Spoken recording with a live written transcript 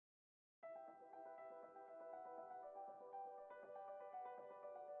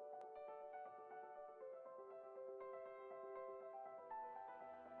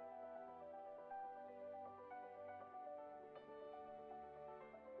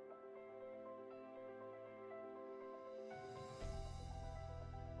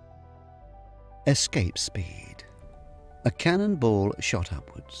Escape speed. A cannonball shot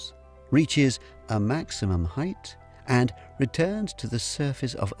upwards reaches a maximum height and returns to the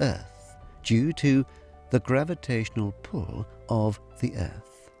surface of Earth due to the gravitational pull of the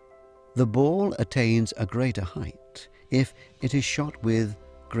Earth. The ball attains a greater height if it is shot with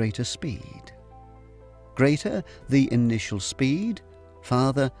greater speed. Greater the initial speed,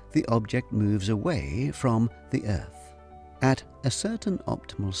 farther the object moves away from the Earth. At a certain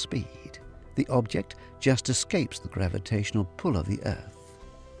optimal speed, the object just escapes the gravitational pull of the Earth.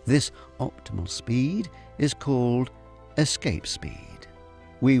 This optimal speed is called escape speed.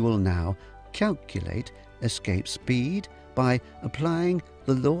 We will now calculate escape speed by applying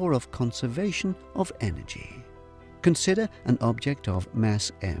the law of conservation of energy. Consider an object of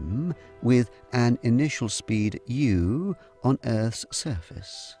mass m with an initial speed u on Earth's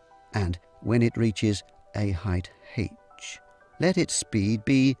surface, and when it reaches a height h, let its speed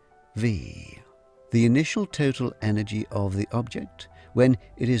be v. The initial total energy of the object when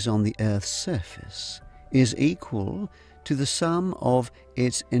it is on the Earth's surface is equal to the sum of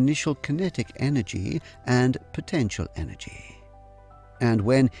its initial kinetic energy and potential energy. And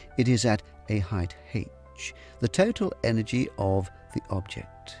when it is at a height h, the total energy of the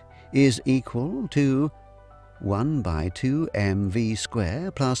object is equal to 1 by 2 mv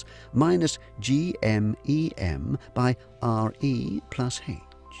square plus minus gm by re plus h.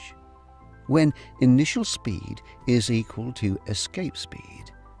 When initial speed is equal to escape speed,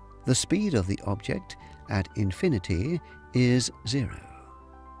 the speed of the object at infinity is 0.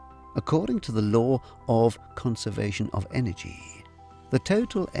 According to the law of conservation of energy, the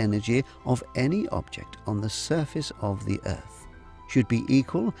total energy of any object on the surface of the Earth should be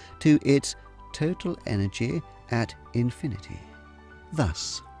equal to its total energy at infinity.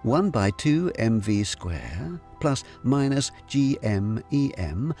 Thus, 1 by 2 mv square plus minus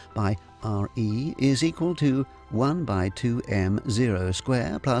gm by re is equal to 1 by 2 m0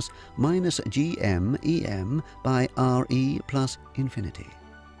 square plus minus gm by re plus infinity,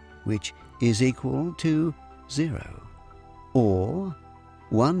 which is equal to 0. Or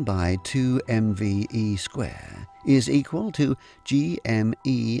 1 by 2 mve square is equal to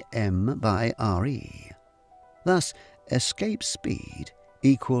gmem by re. Thus, escape speed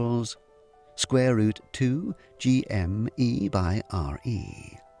equals square root 2 gme by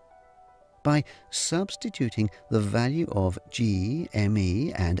re. By substituting the value of g,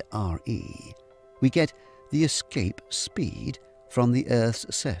 me and re, we get the escape speed from the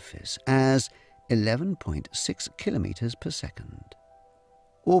Earth's surface as 11.6 kilometers per second.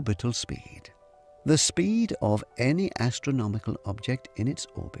 Orbital speed. The speed of any astronomical object in its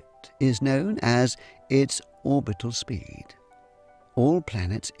orbit is known as its orbital speed. All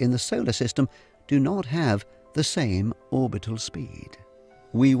planets in the solar system do not have the same orbital speed.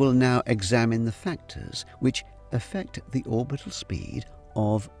 We will now examine the factors which affect the orbital speed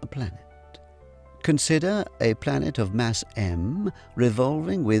of a planet. Consider a planet of mass m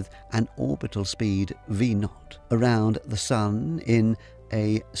revolving with an orbital speed v0 around the Sun in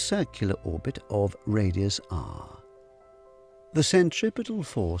a circular orbit of radius r. The centripetal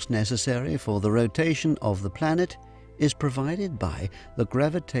force necessary for the rotation of the planet is provided by the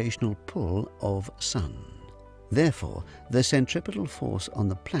gravitational pull of Sun. Therefore, the centripetal force on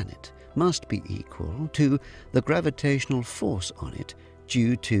the planet must be equal to the gravitational force on it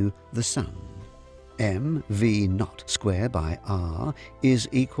due to the Sun. mv0 square by r is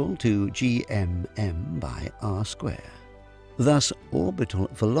equal to gmm by r square. Thus, orbital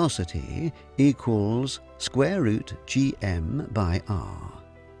velocity equals square root gm by r.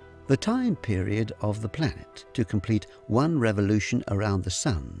 The time period of the planet to complete one revolution around the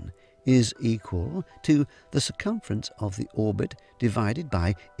Sun is equal to the circumference of the orbit divided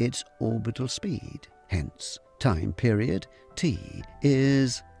by its orbital speed. Hence, time period t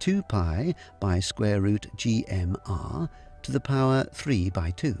is 2 pi by square root gmr to the power 3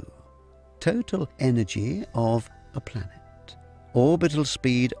 by 2. Total energy of a planet. Orbital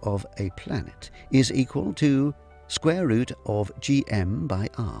speed of a planet is equal to square root of gm by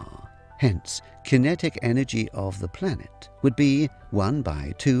r. Hence, kinetic energy of the planet would be 1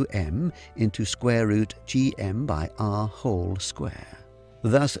 by 2m into square root gm by r whole square.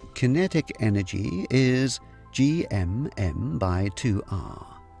 Thus, kinetic energy is gmm by 2r.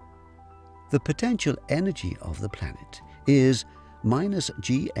 The potential energy of the planet is minus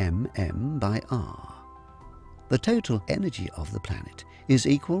gmm by r. The total energy of the planet is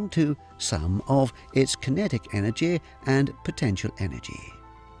equal to sum of its kinetic energy and potential energy.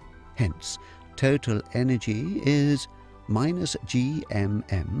 Hence, total energy is minus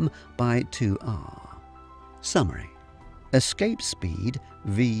gmm by 2r. Summary. Escape speed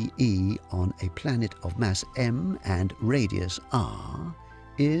VE on a planet of mass m and radius r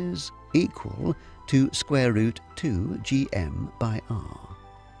is equal to square root 2 gm by r.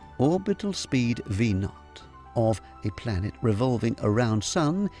 Orbital speed V0 of a planet revolving around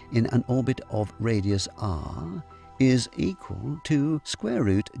Sun in an orbit of radius r is equal to square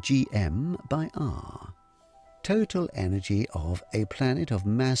root gm by r. Total energy of a planet of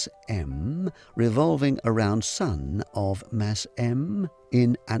mass m revolving around Sun of mass m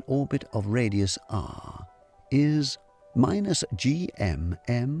in an orbit of radius r is minus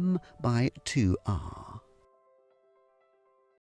gmm by 2r.